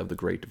idea of the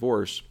great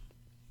divorce,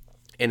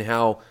 and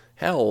how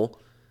hell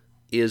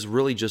is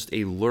really just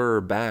a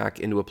lure back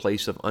into a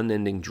place of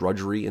unending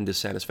drudgery and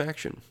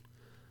dissatisfaction.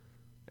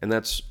 And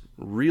that's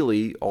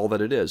really all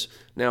that it is.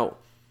 Now,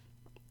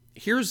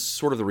 here's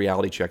sort of the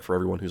reality check for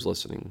everyone who's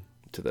listening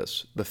to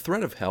this. The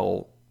threat of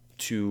hell,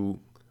 to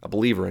a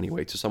believer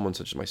anyway, to someone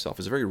such as myself,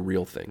 is a very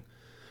real thing.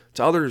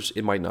 To others,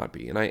 it might not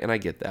be, and I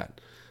get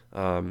that.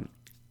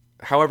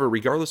 However,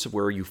 regardless of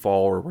where you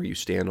fall or where you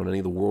stand on any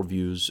of the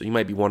worldviews, you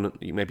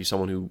might be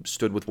someone who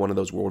stood with one of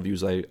those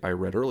worldviews I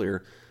read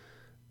earlier.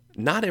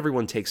 Not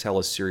everyone takes hell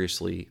as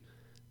seriously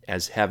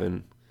as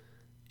heaven,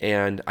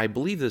 and I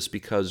believe this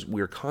because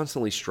we're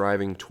constantly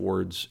striving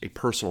towards a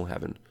personal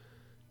heaven,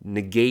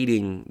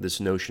 negating this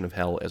notion of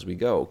hell as we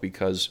go,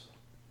 because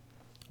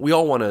we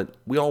all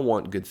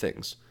want good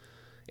things,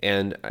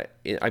 and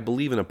I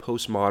believe in a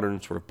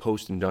postmodern sort of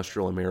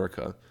post-industrial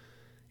America.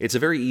 It's a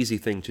very easy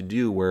thing to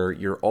do where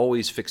you're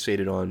always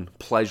fixated on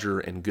pleasure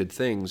and good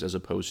things as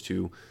opposed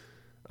to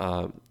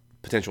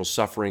potential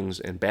sufferings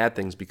and bad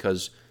things,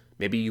 because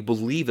maybe you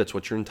believe that's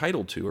what you're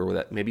entitled to, or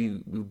that maybe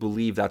you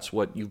believe that's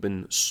what you've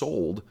been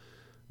sold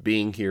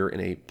being here in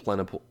a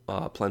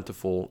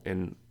plentiful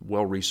and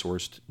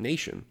well-resourced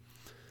nation.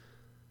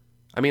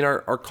 I mean,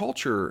 our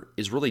culture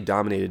is really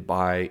dominated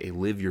by a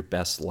live your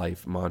best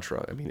life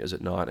mantra. I mean, is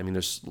it not? I mean,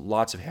 there's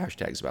lots of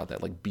hashtags about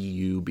that, like be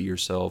you, be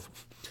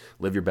yourself,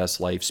 live your best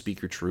life,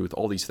 speak your truth,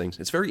 all these things.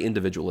 It's very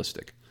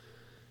individualistic.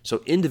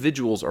 So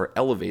individuals are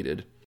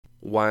elevated,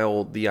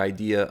 while the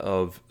idea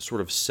of sort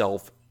of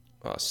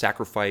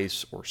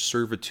self-sacrifice or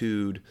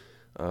servitude,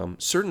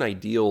 certain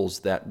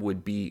ideals that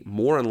would be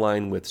more in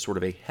line with sort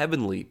of a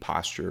heavenly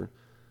posture,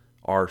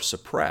 are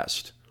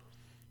suppressed.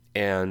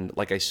 And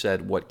like I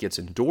said, what gets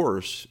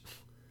endorsed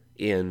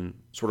in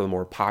sort of the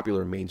more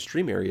popular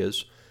mainstream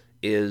areas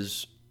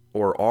is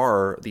or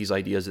are these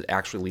ideas that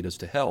actually lead us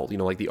to hell.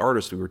 Like the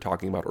artist we were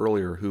talking about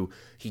earlier, who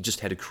he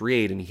just had to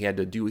create and he had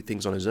to do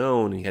things on his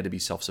own and he had to be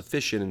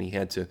self-sufficient and he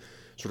had to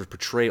sort of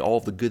portray all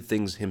of the good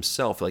things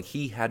himself. Like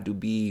he had to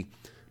be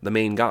the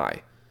main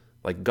guy.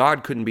 Like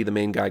God couldn't be the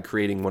main guy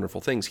creating wonderful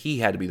things. He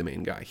had to be the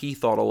main guy. He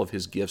thought all of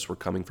his gifts were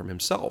coming from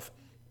himself,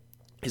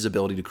 his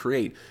ability to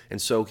create.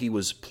 And so he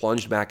was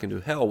plunged back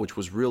into hell, which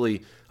was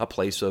really a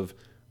place of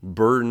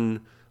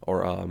burden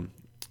or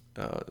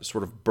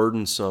sort of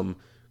burdensome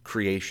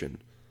creation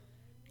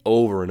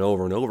over and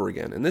over and over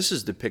again. And this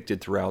is depicted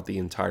throughout the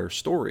entire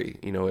story,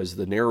 as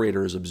the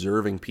narrator is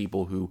observing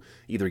people who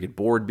either get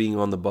bored being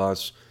on the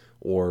bus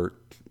or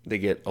they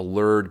get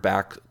allured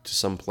back to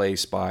some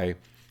place by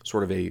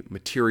sort of a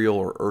material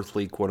or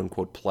earthly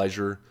quote-unquote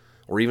pleasure,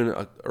 or even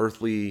an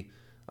earthly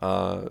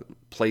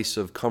place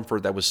of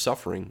comfort that was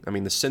suffering. I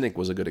mean, the cynic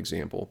was a good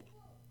example.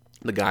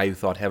 The guy who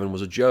thought heaven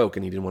was a joke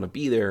and he didn't want to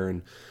be there,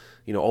 and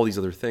all these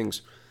other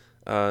things.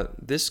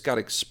 This got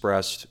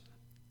expressed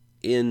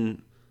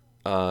in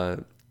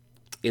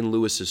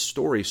Lewis's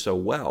story so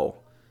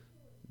well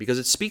because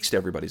it speaks to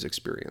everybody's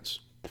experience.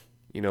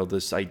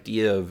 This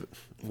idea of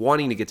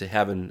wanting to get to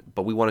heaven,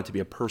 but we want it to be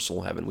a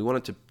personal heaven. We want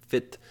it to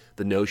fit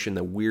the notion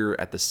that we're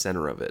at the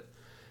center of it.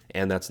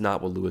 And that's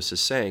not what Lewis is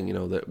saying,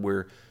 that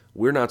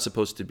we're not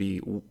supposed to be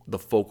the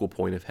focal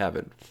point of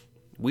heaven.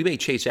 We may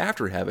chase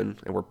after heaven,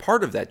 and we're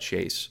part of that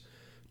chase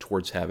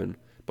towards heaven,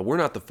 but we're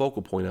not the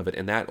focal point of it,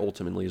 and that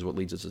ultimately is what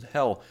leads us to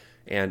hell.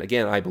 And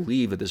again, I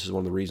believe that this is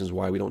one of the reasons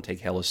why we don't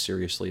take hell as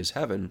seriously as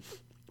heaven,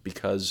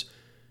 because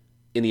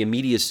in the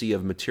immediacy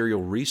of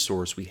material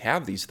resource, we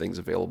have these things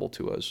available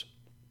to us.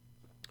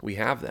 We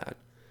have that.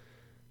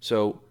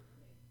 So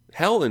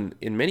hell in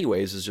many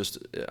ways is just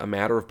a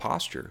matter of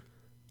posture.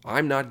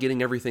 I'm not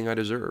getting everything I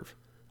deserve.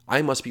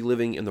 I must be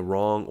living in the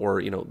wrong,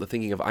 or the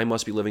thinking of I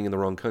must be living in the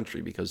wrong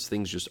country because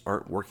things just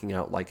aren't working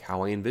out like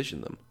how I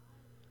envision them.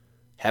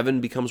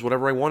 Heaven becomes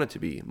whatever I want it to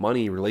be.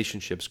 Money,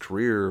 relationships,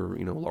 career,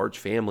 large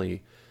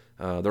family.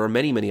 There are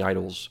many, many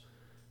idols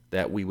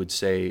that we would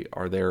say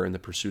are there in the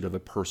pursuit of a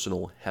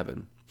personal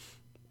heaven.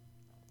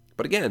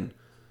 But again,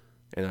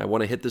 and I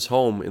want to hit this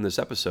home in this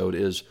episode,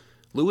 is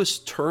Lewis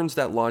turns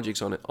that logic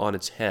on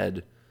its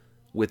head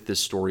with this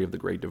story of the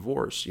Great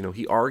Divorce.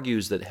 He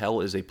argues that hell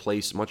is a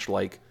place much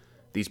like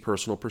these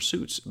personal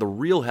pursuits. The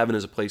real heaven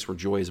is a place where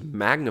joy is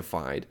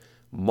magnified,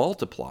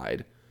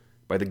 multiplied,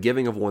 by the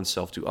giving of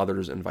oneself to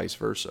others and vice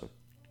versa.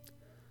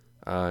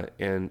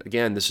 And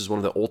again, this is one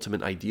of the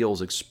ultimate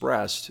ideals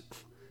expressed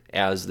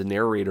as the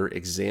narrator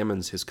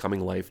examines his coming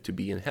life to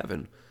be in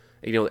heaven.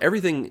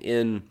 Everything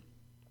in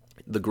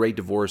the Great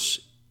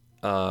Divorce,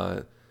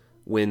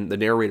 when the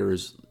narrator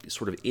is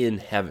sort of in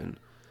heaven,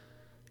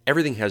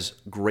 everything has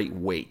great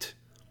weight.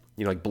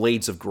 Like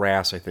blades of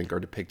grass, I think, are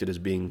depicted as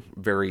being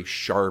very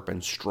sharp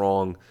and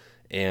strong,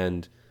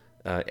 and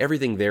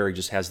everything there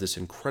just has this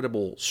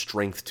incredible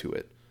strength to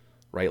it.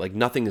 Right? Like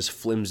nothing is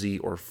flimsy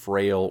or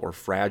frail or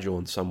fragile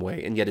in some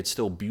way, and yet it's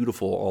still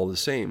beautiful all the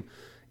same.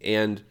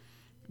 And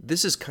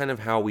this is kind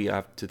of how we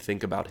have to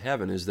think about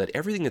heaven, is that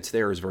everything that's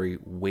there is very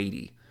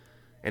weighty.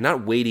 And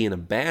not weighty in a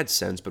bad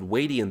sense, but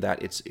weighty in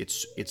that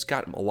it's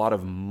got a lot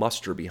of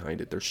muster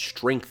behind it. There's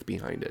strength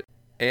behind it.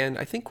 And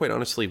I think, quite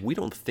honestly, we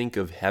don't think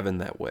of heaven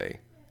that way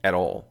at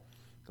all.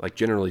 Like,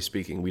 generally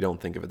speaking, we don't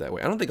think of it that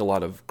way. I don't think a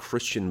lot of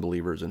Christian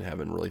believers in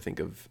heaven really think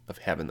of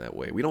heaven that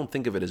way. We don't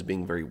think of it as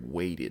being very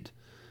weighted.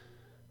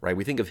 Right?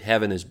 We think of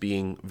heaven as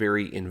being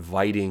very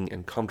inviting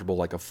and comfortable,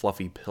 like a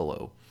fluffy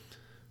pillow,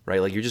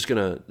 right? Like you're just going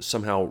to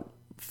somehow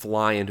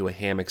fly into a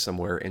hammock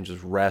somewhere and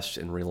just rest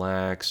and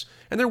relax.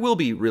 And there will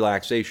be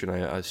relaxation, I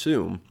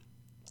assume.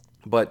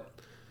 But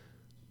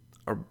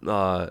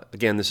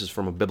again, this is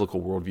from a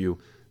biblical worldview.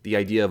 The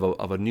idea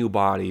of a new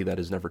body that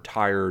is never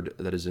tired,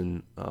 that is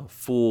in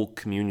full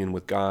communion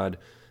with God.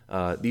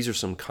 These are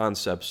some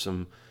concepts,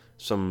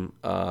 some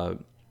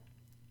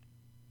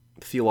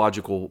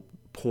theological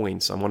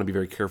points. I want to be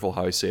very careful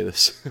how I say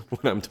this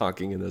when I'm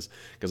talking in this,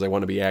 because I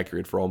want to be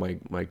accurate for all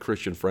my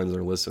Christian friends that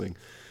are listening,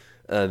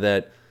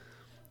 that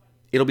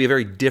it'll be a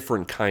very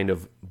different kind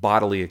of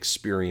bodily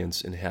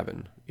experience in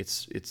heaven.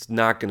 It's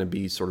not going to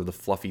be sort of the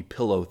fluffy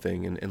pillow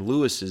thing, and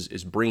Lewis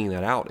is bringing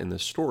that out in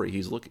this story.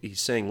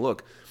 He's saying,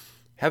 look,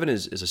 heaven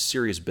is a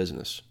serious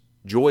business.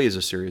 Joy is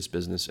a serious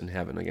business in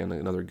heaven. Again,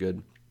 another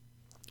good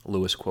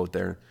Lewis quote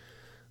there.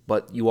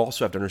 But you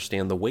also have to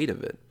understand the weight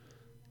of it,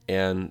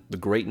 and the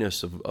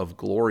greatness of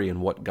glory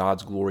and what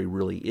God's glory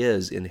really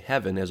is in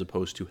heaven, as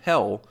opposed to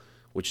hell,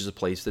 which is a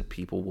place that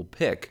people will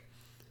pick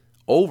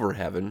over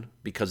heaven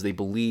because they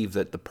believe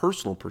that the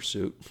personal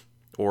pursuit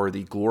or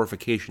the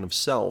glorification of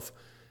self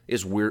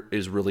is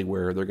really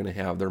where they're going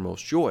to have their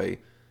most joy,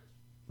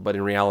 but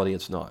in reality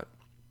it's not.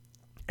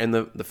 And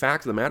the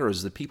fact of the matter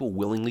is that people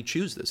willingly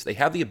choose this. They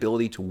have the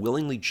ability to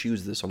willingly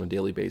choose this on a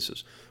daily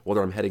basis,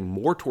 whether I'm heading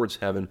more towards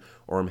heaven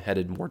or I'm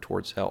headed more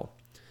towards hell.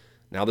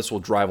 Now, this will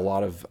drive a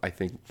lot of, I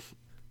think,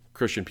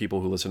 Christian people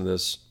who listen to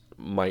this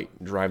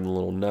might drive them a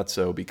little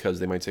nutso, because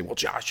they might say, well,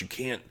 Josh, you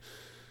can't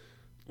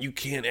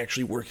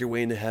actually work your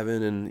way into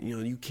heaven,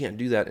 and you can't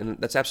do that. And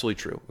that's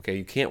absolutely true. Okay,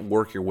 you can't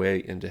work your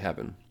way into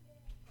heaven.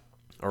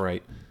 All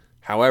right.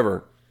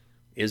 However,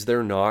 is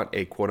there not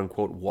a quote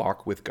unquote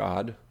walk with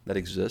God that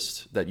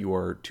exists that you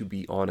are to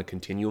be on a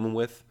continuum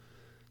with,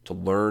 to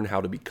learn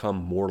how to become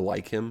more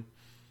like him?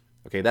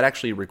 Okay, that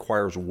actually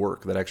requires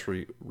work. That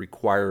actually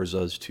requires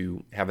us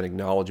to have an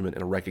acknowledgement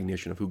and a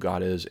recognition of who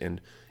God is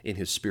and in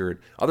his spirit.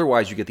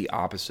 Otherwise, you get the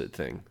opposite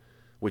thing,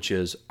 which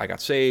is, I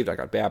got saved, I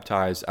got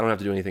baptized, I don't have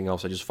to do anything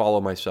else. I just follow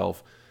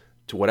myself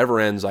to whatever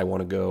ends I want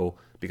to go,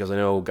 because I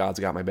know God's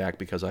got my back,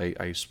 because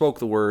I spoke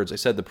the words, I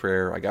said the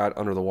prayer, I got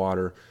under the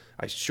water,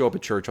 I show up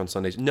at church on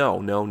Sundays.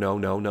 No. None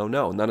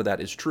of that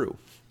is true.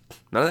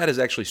 None of that is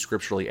actually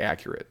scripturally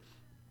accurate.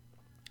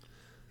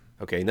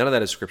 Okay, none of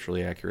that is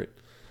scripturally accurate.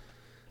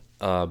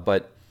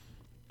 But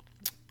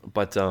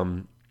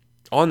on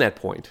that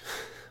point,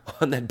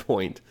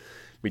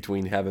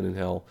 between heaven and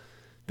hell,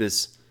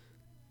 this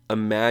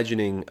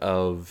imagining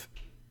of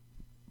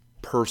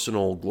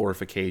personal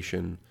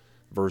glorification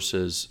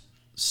versus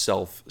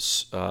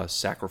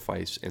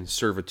self-sacrifice and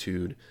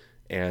servitude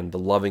and the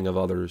loving of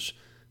others,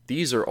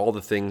 these are all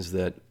the things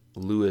that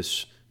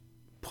Lewis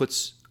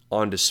puts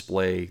on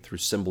display through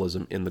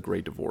symbolism in The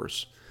Great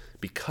Divorce,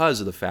 because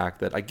of the fact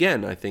that,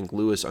 again, I think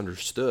Lewis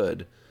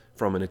understood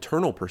from an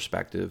eternal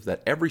perspective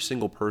that every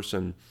single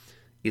person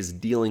is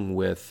dealing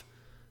with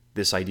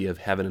this idea of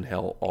heaven and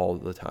hell all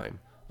the time.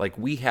 Like,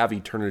 we have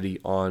eternity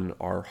on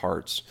our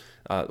hearts.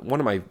 One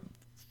of my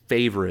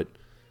favorite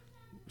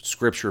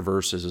scripture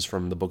verses is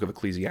from the book of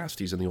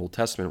Ecclesiastes in the Old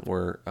Testament,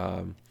 where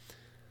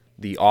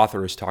the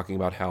author is talking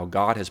about how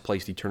God has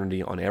placed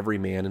eternity on every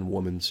man and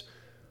woman's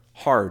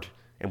heart,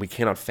 and we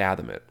cannot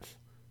fathom it.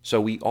 So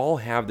we all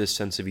have this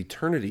sense of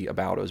eternity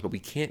about us, but we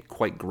can't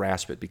quite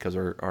grasp it, because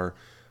our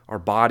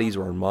bodies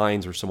or our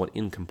minds are somewhat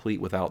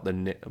incomplete without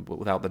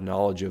the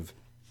knowledge of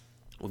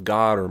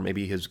God, or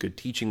maybe his good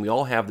teaching. We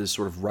all have this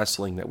sort of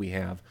wrestling that we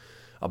have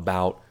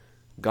about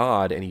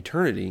God and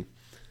eternity,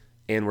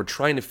 and we're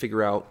trying to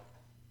figure out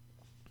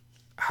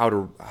how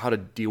to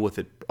deal with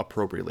it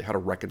appropriately, how to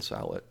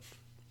reconcile it.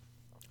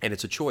 And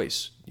it's a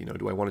choice.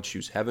 Do I want to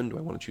choose heaven? Do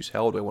I want to choose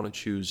hell? Do I want to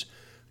choose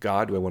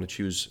God? Do I want to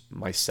choose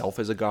myself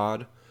as a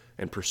God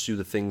and pursue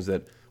the things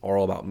that are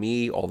all about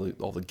me, all the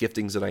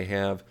giftings that I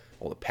have,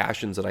 all the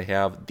passions that I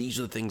have? These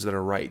are the things that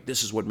are right.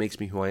 This is what makes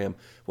me who I am.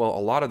 Well,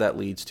 a lot of that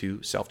leads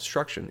to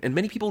self-destruction. And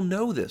many people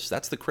know this.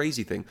 That's the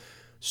crazy thing.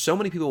 So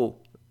many people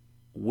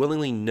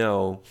willingly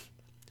know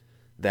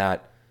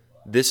that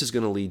this is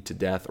going to lead to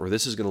death, or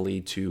this is going to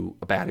lead to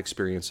a bad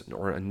experience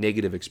or a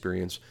negative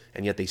experience,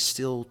 and yet they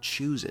still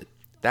choose it.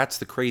 That's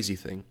the crazy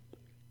thing.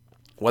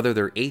 Whether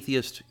they're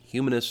atheist,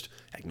 humanist,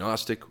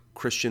 agnostic,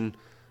 Christian,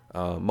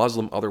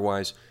 Muslim,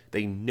 otherwise,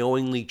 they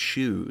knowingly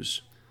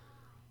choose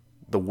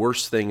the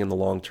worst thing in the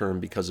long term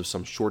because of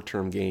some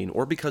short-term gain,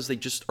 or because they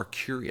just are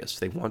curious.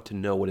 They want to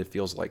know what it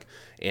feels like.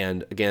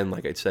 And again,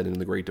 like I said in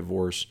The Great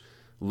Divorce,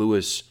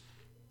 Lewis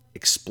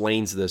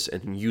explains this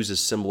and uses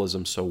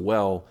symbolism so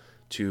well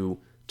to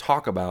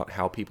talk about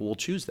how people will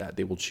choose that.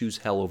 They will choose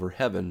hell over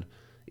heaven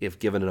if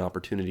given an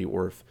opportunity,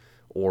 or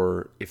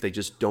if they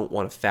just don't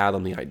want to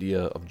fathom the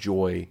idea of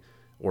joy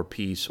or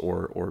peace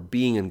or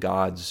being in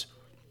God's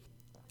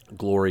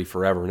glory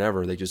forever and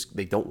ever.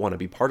 They don't want to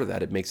be part of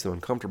that. It makes them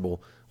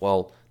uncomfortable.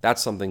 Well,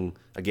 that's something,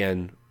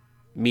 again,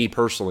 me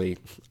personally,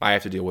 I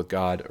have to deal with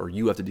God, or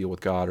you have to deal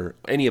with God, or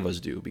any of us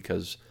do,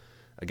 because,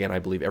 again, I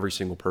believe every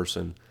single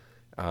person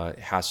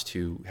has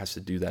to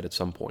do that at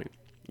some point.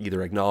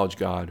 Either acknowledge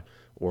God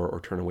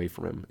or turn away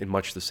from him, in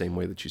much the same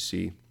way that you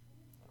see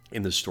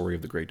in the story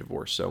of The Great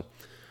Divorce. So,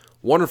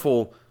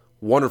 wonderful,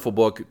 wonderful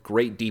book,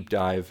 great deep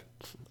dive.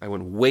 I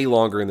went way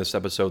longer in this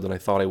episode than I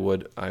thought I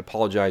would. I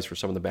apologize for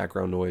some of the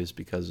background noise,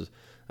 because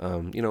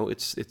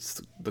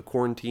it's the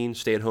quarantine,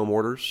 stay-at-home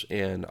orders,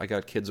 and I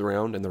got kids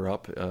around and they're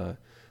up.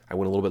 I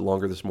went a little bit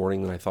longer this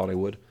morning than I thought I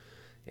would,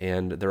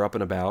 and they're up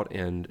and about.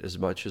 And as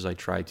much as I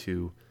try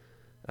to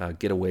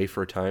get away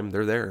for a time,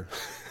 they're there.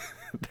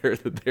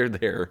 they're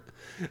there.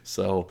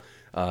 So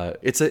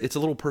it's a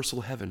little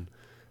personal heaven.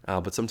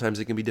 But sometimes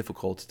it can be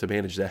difficult to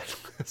manage that.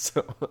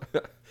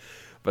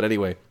 But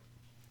anyway,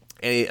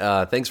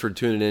 thanks for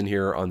tuning in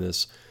here on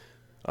this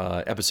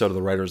episode of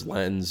The Writer's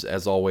Lens.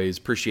 As always,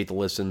 appreciate the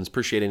listens,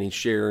 appreciate any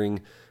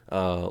sharing,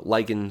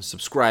 liking,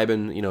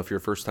 subscribing. If you're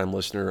a first-time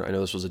listener, I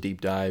know this was a deep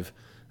dive.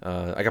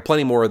 I got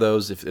plenty more of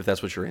those if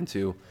that's what you're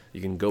into.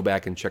 You can go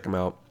back and check them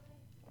out.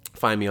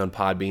 Find me on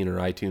Podbean or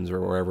iTunes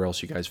or wherever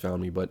else you guys found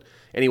me. But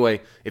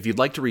anyway, if you'd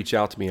like to reach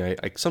out to me,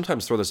 I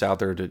sometimes throw this out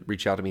there to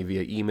reach out to me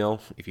via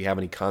email. If you have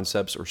any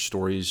concepts or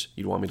stories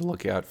you'd want me to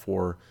look at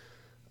for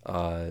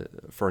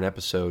an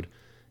episode,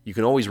 you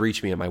can always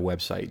reach me at my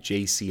website,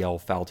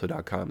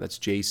 jclfalto.com. That's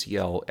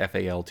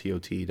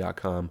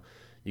jclfaltot.com.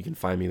 You can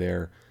find me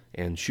there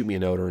and shoot me a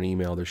note or an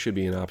email. There should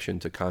be an option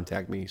to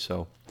contact me.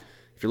 So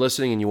if you're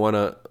listening and you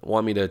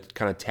want me to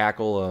kind of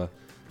tackle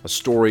a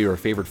story or a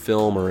favorite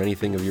film or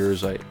anything of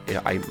yours. I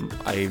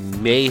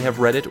may have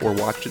read it or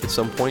watched it at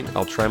some point.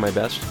 I'll try my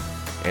best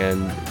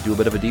and do a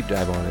bit of a deep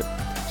dive on it.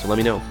 So let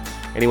me know.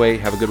 Anyway,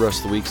 have a good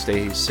rest of the week.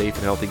 Stay safe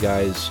and healthy,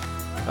 guys.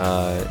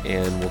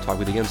 And we'll talk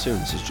with you again soon.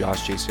 This is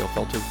Josh JCL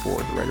Felton for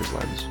The Writer's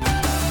Lens.